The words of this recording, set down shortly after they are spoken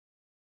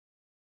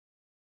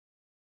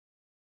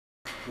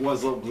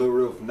What's up, Blue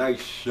Roof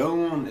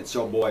Nation? It's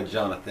your boy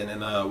Jonathan, and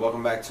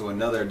welcome back to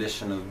another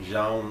edition of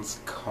John's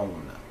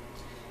Corner.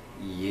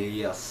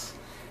 Yes,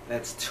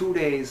 that's 2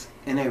 days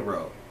in a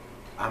row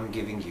I'm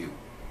giving you,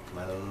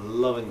 my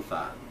loving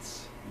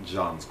fans,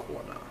 John's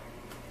Corner.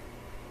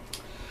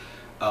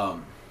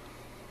 I'm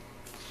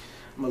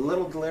a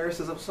little delirious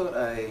this episode.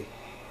 I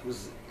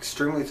was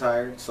extremely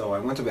tired, so I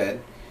went to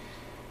bed,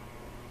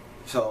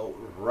 fell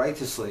right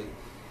to sleep,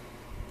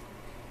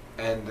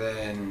 and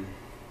then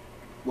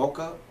woke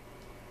up,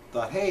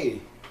 thought, hey,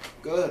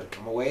 good,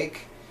 I'm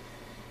awake.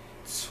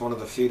 It's one of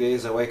the few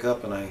days I wake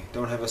up and I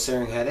don't have a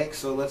searing headache,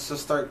 so let's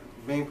just start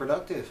being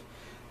productive.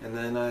 And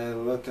then I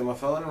looked at my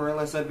phone and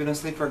realized I'd been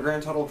asleep for a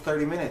grand total of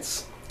 30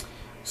 minutes.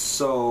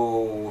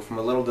 So, if I'm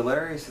a little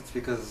delirious, it's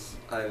because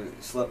I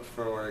slept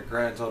for a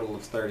grand total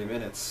of 30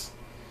 minutes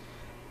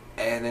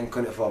and then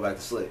couldn't fall back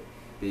to sleep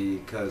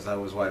because I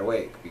was wide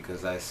awake,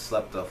 because I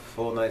slept a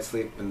full night's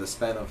sleep in the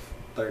span of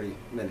 30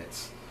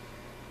 minutes.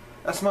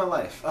 That's my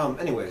life.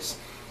 Anyways,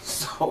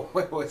 so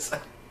where was I?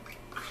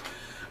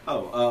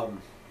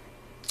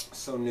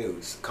 So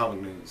news,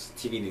 comic news,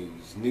 TV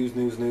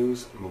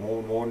news,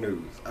 more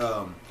news.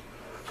 I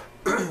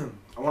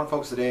want to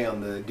focus today on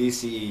the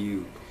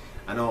DCEU.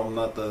 I know I'm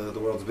not the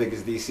world's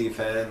biggest DC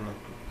fan,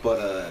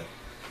 but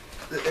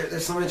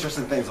there's some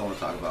interesting things I want to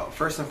talk about.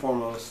 First and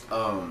foremost,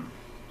 I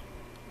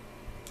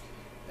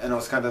know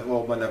it's kind of,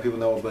 well, by now people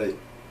know, but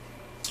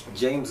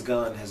James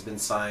Gunn has been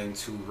signed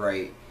to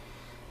write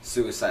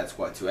Suicide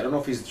Squad 2. I don't know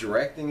if he's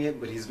directing it,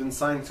 but he's been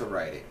signed to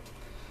write it.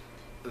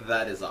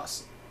 That is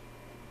awesome.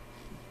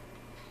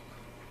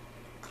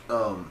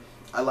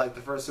 I like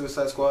the first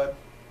Suicide Squad.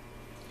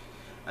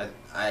 I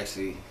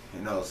actually,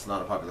 it's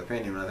not a popular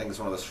opinion, but I think it's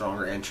one of the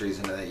stronger entries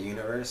into that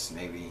universe.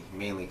 Maybe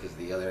mainly because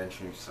the other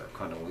entries are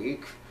kind of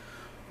weak.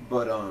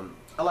 But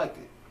I liked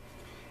it.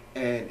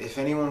 And if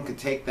anyone could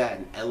take that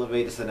and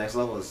elevate it to the next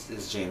level,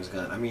 is James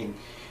Gunn. I mean,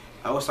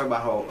 I always talk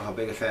about how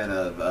big a fan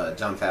of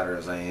Jon Favreau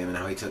as I am, and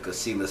how he took a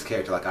C-list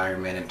character like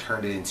Iron Man and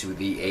turned it into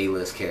the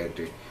A-list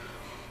character.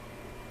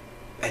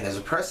 And as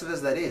impressive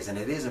as that is, and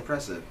it is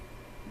impressive,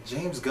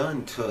 James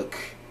Gunn took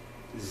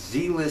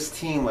Z-list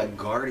team like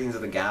Guardians of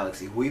the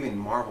Galaxy, who even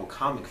Marvel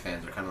comic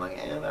fans are kind of like,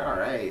 they're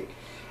alright,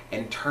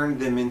 and turned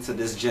them into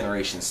this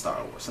generation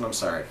Star Wars. And I'm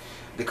sorry,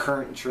 the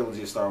current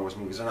trilogy of Star Wars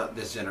movies are not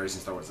this generation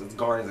Star Wars. It's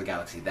Guardians of the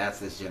Galaxy. That's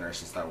this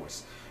generation Star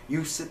Wars.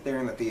 You sit there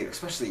in the theater,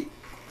 especially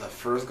the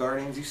first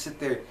Guardians, you sit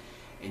there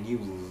and you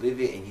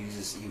live it and you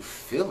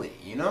feel it,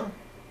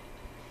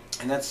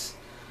 and that's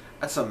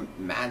a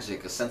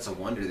magic, a sense of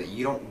wonder that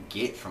you don't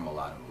get from a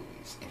lot of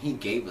movies, and he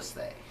gave us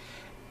that.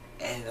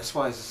 And that's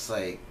why it's just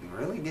like,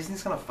 really,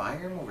 Disney's gonna fire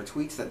him over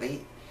tweets that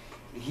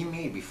he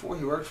made before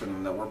he worked for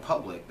them, that were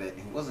public, that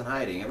he wasn't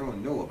hiding,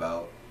 everyone knew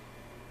about.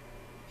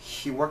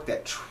 He worked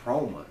at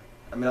Trauma.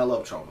 I mean, I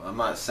love Trauma, I'm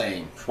not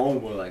saying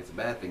Trauma like it's a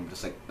bad thing,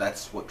 just like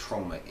that's what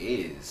Trauma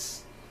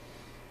is.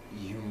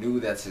 You knew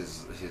that's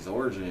his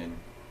origin.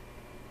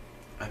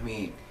 I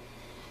mean,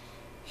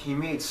 he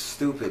made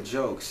stupid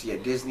jokes,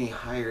 yet Disney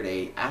hired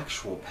a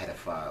actual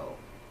pedophile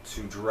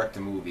to direct a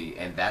movie,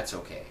 and that's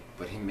okay.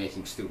 But him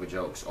making stupid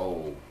jokes,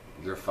 oh,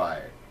 you're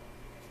fired.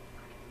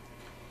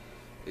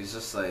 It's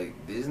just like,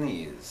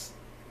 Disney is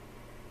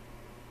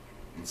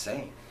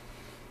insane.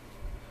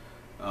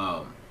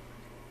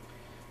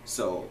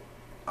 So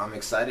I'm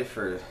excited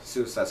for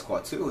Suicide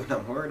Squad 2, and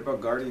I'm worried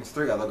about Guardians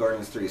 3, although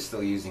Guardians 3 is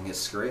still using his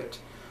script.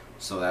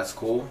 So that's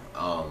cool.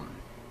 I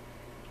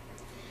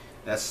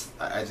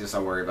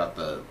worry about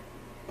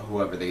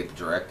whoever they get to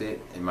direct it.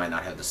 It might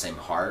not have the same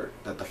heart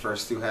that the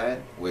first two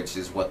had, which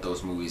is what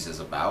those movies is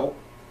about.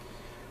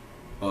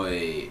 But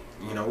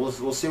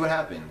we'll see what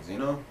happens.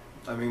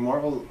 I mean,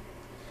 Marvel,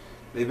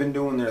 they've been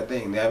doing their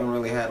thing. They haven't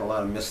really had a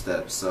lot of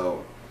missteps.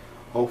 So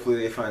hopefully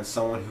they find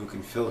someone who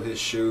can fill his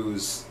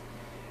shoes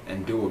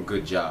and do a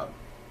good job.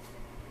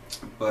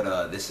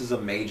 But this is a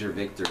major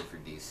victory for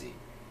DC.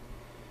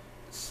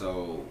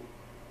 So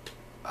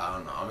I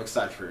don't know. I'm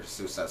excited for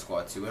Suicide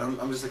Squad 2,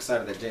 and I'm just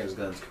excited that James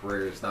Gunn's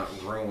career is not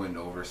ruined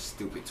over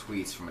stupid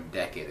tweets from a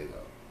decade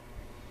ago.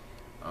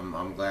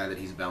 I'm glad that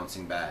he's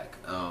bouncing back.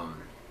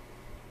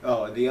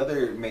 The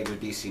other major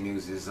DC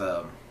news is,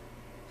 but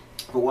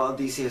while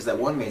DC has that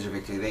one major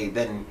victory, they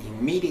then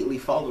immediately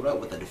followed up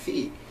with a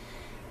defeat.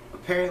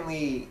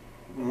 Apparently,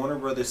 Warner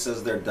Brothers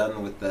says they're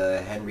done with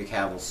the Henry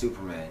Cavill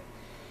Superman.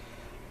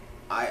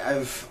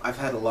 I've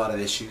had a lot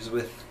of issues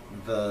with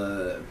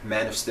the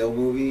Man of Steel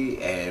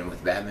movie, and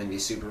with Batman v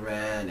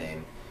Superman,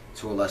 and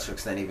to a lesser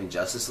extent even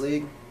Justice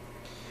League.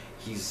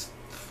 He's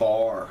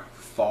far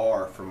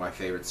from my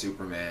favorite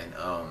Superman.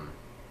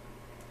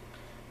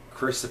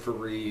 Christopher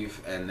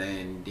Reeve and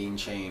then Dean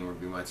Cain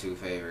would be my two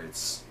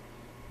favorites,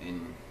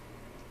 and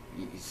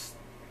he's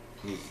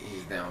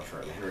down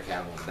further. Henry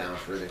Cavill's down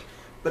further,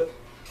 but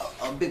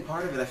a big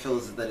part of it I feel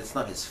is that it's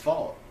not his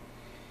fault.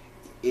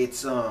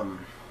 It's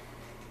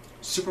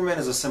Superman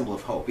is a symbol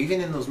of hope.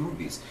 Even in those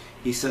movies,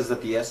 he says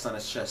that the S on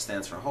his chest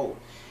stands for hope.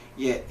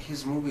 Yet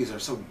his movies are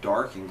so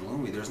dark and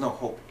gloomy, there's no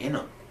hope in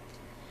them.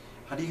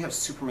 How do you have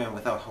Superman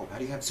without hope? How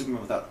do you have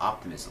Superman without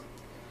optimism?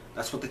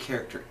 That's what the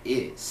character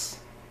is.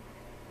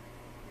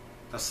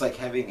 That's like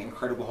having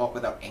Incredible Hulk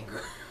without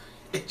anger.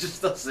 It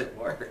just doesn't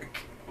work.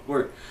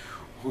 Or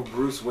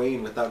Bruce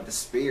Wayne without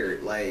despair.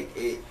 Like,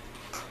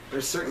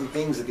 there's certain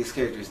things that these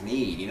characters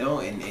need, you know?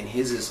 And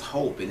his is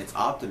hope and it's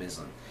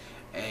optimism.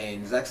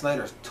 And Zack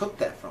Snyder took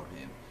that from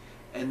him.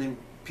 And then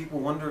people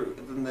wonder,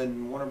 and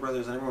then Warner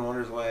Brothers and everyone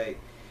wonders why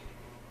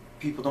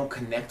people don't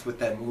connect with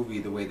that movie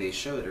the way they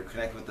should, or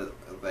connect with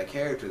that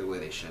character the way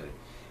they should.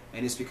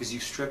 And it's because you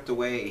stripped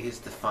away his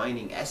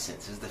defining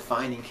essence, his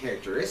defining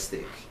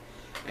characteristic,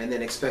 and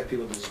then expect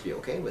people to just be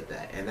okay with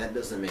that. And that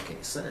doesn't make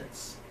any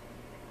sense.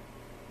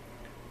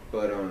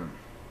 But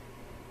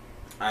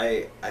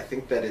I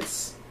think that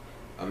it's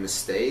a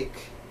mistake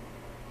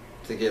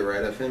to get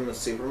rid of him as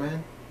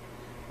Superman.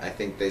 I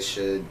think they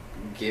should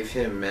give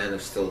him Man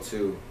of Steel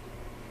 2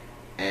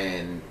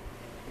 and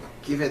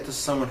give it to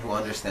someone who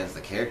understands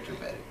the character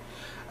better.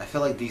 I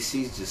feel like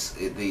DC's just,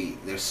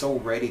 they're so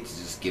ready to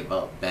just give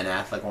up. Ben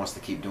Affleck wants to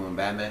keep doing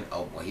Batman.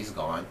 Oh, well, he's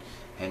gone.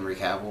 Henry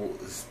Cavill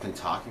has been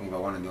talking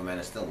about wanting to do Man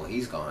of Steel. Well,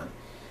 he's gone.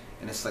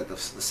 And it's like the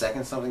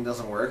second something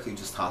doesn't work, you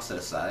just toss it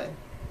aside.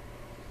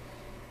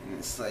 And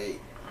it's like,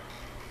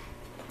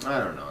 I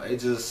don't know. It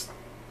just,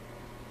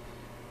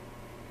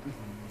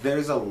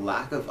 there's a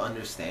lack of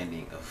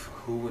understanding of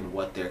who and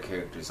what their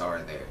characters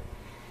are there.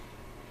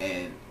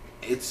 And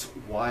it's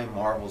why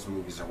Marvel's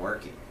movies are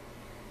working.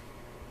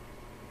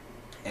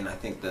 And I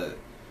think the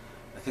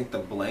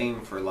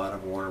blame for a lot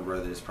of Warner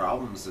Brothers'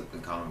 problems in the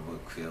comic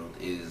book field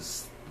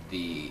is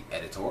the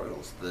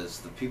editorials,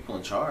 the people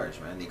in charge,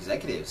 man, the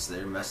executives.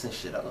 They're messing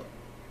shit up.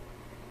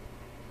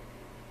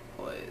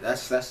 But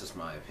that's just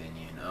my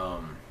opinion.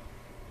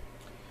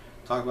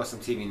 Talk about some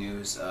TV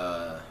news.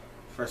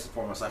 First and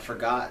foremost, I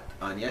forgot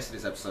on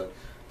yesterday's episode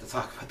to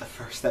talk about the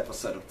first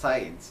episode of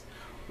Titans,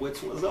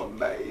 which was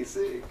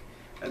amazing.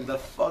 And the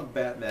fuck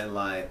Batman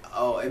line,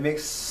 oh, it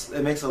makes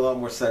a lot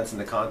more sense in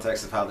the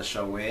context of how the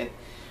show went,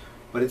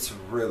 but it's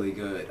really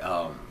good.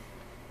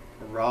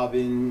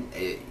 Robin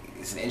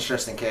is an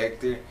interesting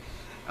character.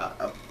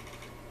 I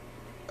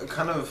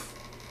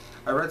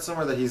read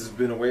somewhere that he's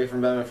been away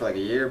from Batman for like a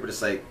year, but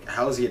it's like,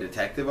 how is he a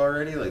detective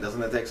already? Like,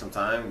 doesn't it take some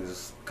time to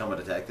just become a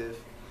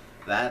detective?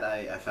 That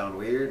I found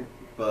weird,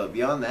 but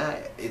beyond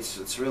that,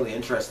 it's really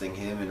interesting,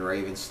 him and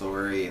Raven's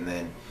story, and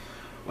then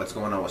what's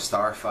going on with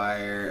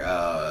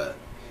Starfire.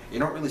 You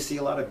don't really see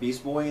a lot of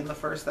Beast Boy in the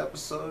first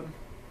episode,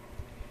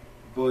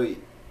 but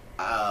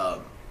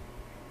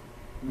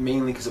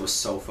mainly because it was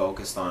so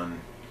focused on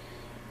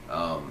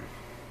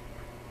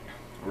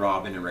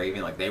Robin and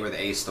Raven. Like, they were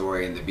the A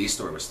story, and the B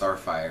story was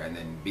Starfire, and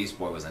then Beast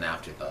Boy was an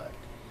afterthought.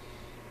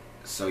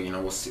 So, you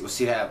know, we'll see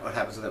what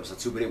happens with episode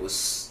 2. But it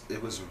was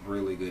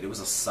really good. It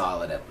was a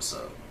solid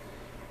episode.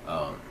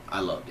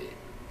 I loved it.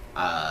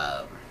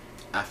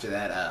 After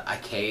that, I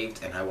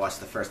caved and I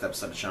watched the first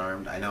episode of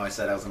Charmed. I know I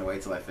said I was going to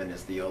wait till I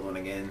finished the old one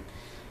again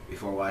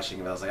before watching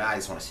it, but I was like, I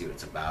just want to see what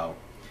it's about.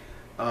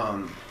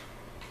 I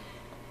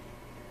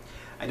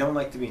don't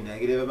like to be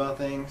negative about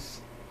things,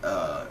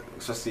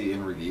 especially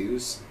in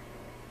reviews.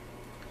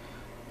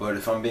 But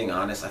if I'm being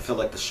honest, I feel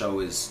like the show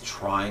is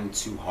trying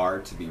too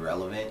hard to be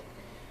relevant.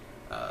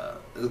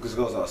 Because it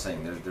goes without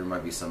saying, there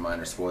might be some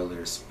minor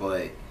spoilers,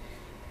 but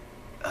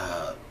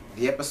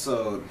the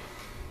episode...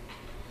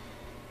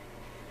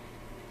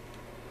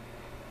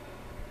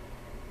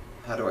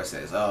 How do I say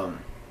this?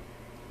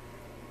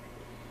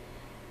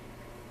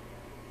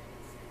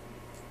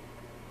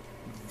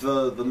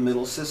 The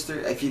middle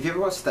sister. If you've ever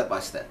watched Step by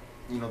Step,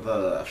 you know,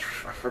 I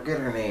forget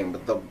her name,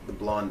 but the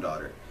blonde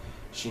daughter.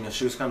 She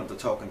was kind of the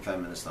token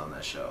feminist on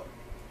that show.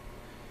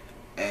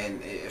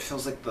 And it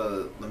feels like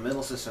the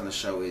middle sister in the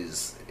show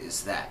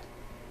is that.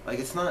 Like,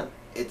 it's not.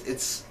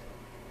 It's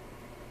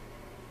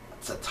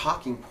a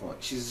talking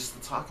point. She's just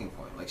a talking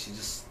point. Like, she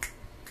just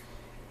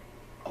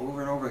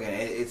over and over again.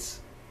 It's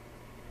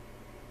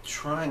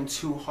trying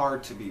too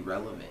hard to be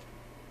relevant.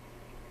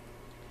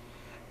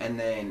 And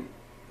then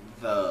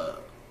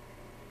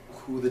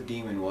who the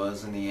demon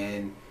was in the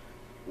end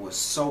was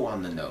so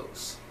on the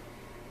nose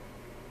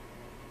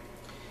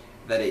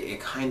that it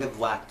kind of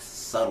lacked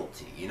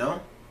subtlety, you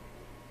know?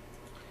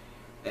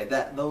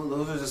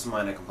 Those are just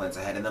minor complaints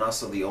I had. And then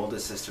also the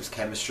oldest sister's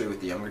chemistry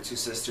with the younger two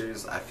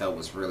sisters I felt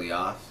was really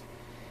off.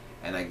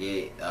 And I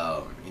get,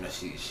 you know,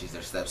 she's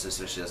their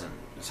stepsister, she's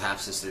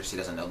half sister, she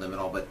doesn't know them at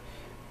all, but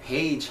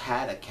Paige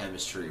had a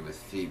chemistry with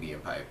Phoebe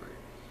and Piper,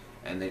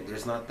 and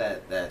there's not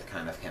that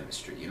kind of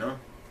chemistry, you know.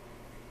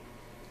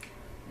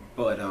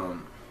 But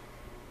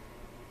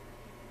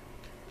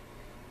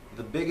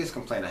the biggest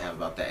complaint I have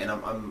about that,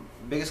 and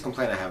biggest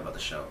complaint I have about the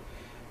show,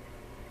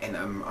 and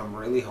I'm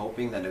really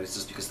hoping that it was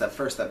just because that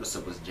first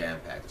episode was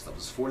jam packed. It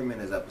was a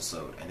 40-minute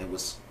episode, and it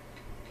was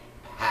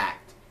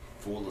packed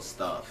full of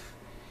stuff.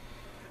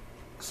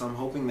 So I'm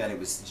hoping that it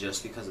was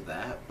just because of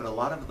that. But a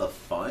lot of the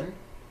fun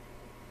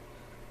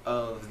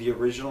of the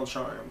original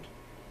Charmed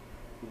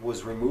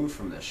was removed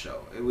from this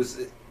show. It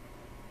was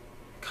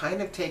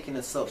kind of taking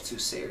itself too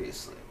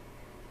seriously.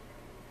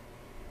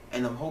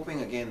 And I'm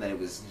hoping again that it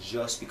was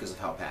just because of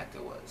how packed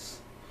it was.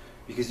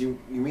 because you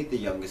meet the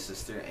youngest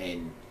sister,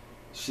 and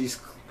she's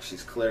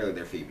clearly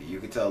their Phoebe. You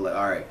could tell, like,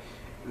 all right,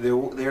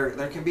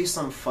 there can be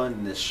some fun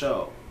in this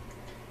show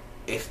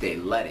if they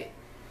let it,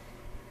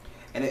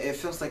 and it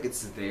feels like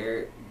it's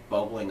there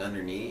bubbling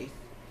underneath.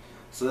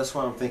 So that's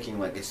why I'm thinking,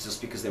 like, it's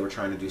just because they were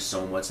trying to do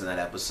so much in that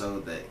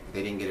episode that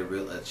they didn't get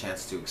a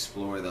chance to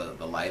explore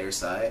the lighter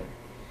side.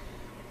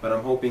 But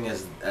I'm hoping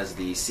as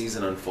the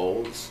season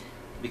unfolds,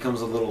 it becomes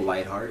a little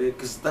lighthearted,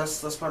 because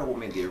that's part of what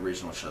made the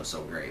original show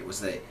so great,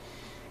 was that,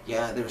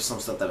 yeah, there was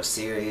some stuff that was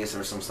serious, there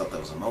was some stuff that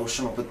was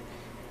emotional, but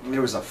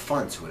there was a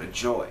fun to it, a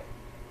joy.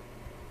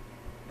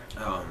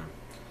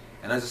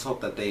 And I just hope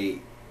that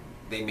they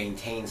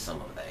maintain some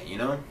of that, you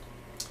know?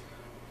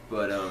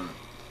 But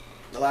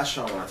the last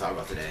show I want to talk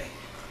about today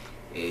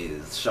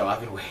is the show I've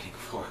been waiting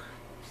for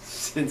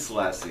since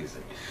last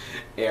season.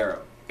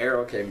 Arrow.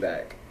 Arrow came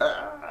back.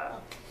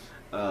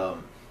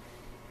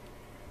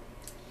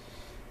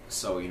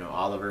 So, you know,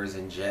 Oliver's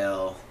in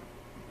jail.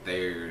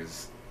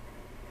 There's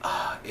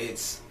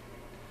it's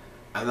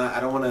I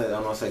don't want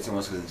to say too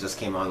much because it just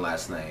came on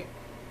last night,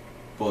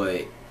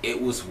 but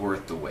it was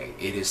worth the wait.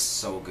 It is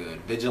so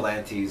good.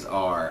 Vigilantes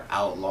are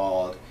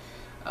outlawed.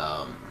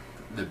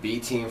 The B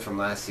team from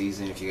last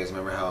season, if you guys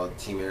remember how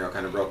Team Arrow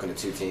kind of broke into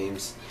two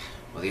teams,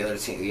 well, the other,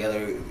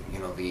 you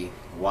know, the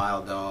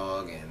Wild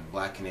Dog and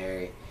Black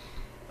Canary,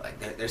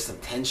 like there's some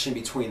tension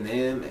between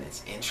them, and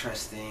it's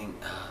interesting.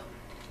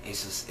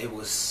 It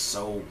was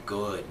so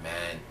good,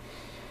 man.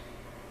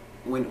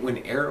 When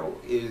Arrow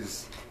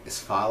is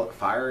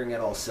firing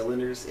at all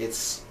cylinders,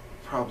 it's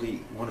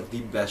probably one of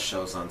the best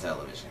shows on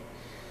television.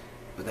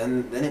 But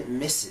then it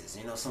misses.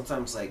 You know,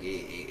 sometimes like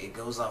it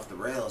goes off the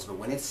rails. But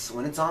when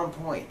it's on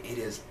point, it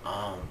is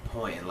on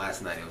point. And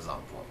last night it was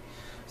on point.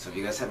 So if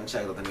you guys haven't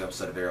checked out the new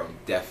episode of Arrow,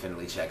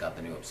 definitely check out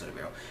the new episode of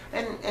Arrow,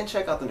 and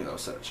check out the new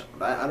episode of Chuck.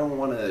 I don't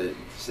want to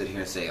sit here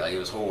and say like it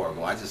was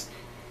horrible. I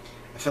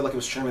feel like it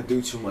was trying to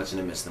do too much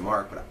and it missed the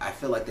mark. But I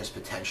feel like there's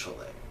potential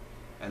there,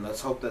 and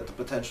let's hope that the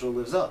potential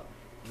lives up.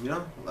 You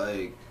know,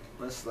 like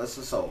let's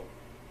just hope.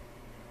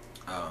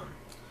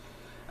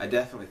 I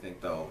definitely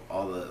think though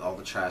all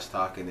the trash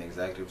talking the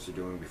executives were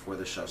doing before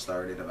the show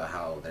started about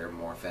how they're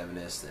more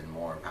feminist and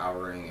more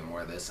empowering and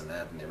more this and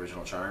that than the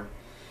original Charm.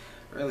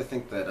 I really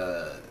think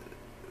that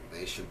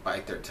they should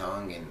bite their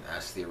tongue and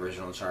ask the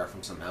original Charm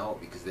for some help,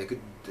 because they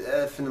could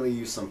definitely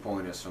use some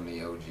pointers from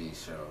the OG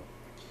show.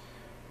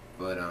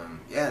 But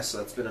yeah, so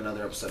that's been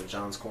another episode of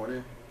John's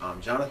Corner.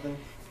 I'm Jonathan.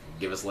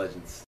 Give us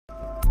legends.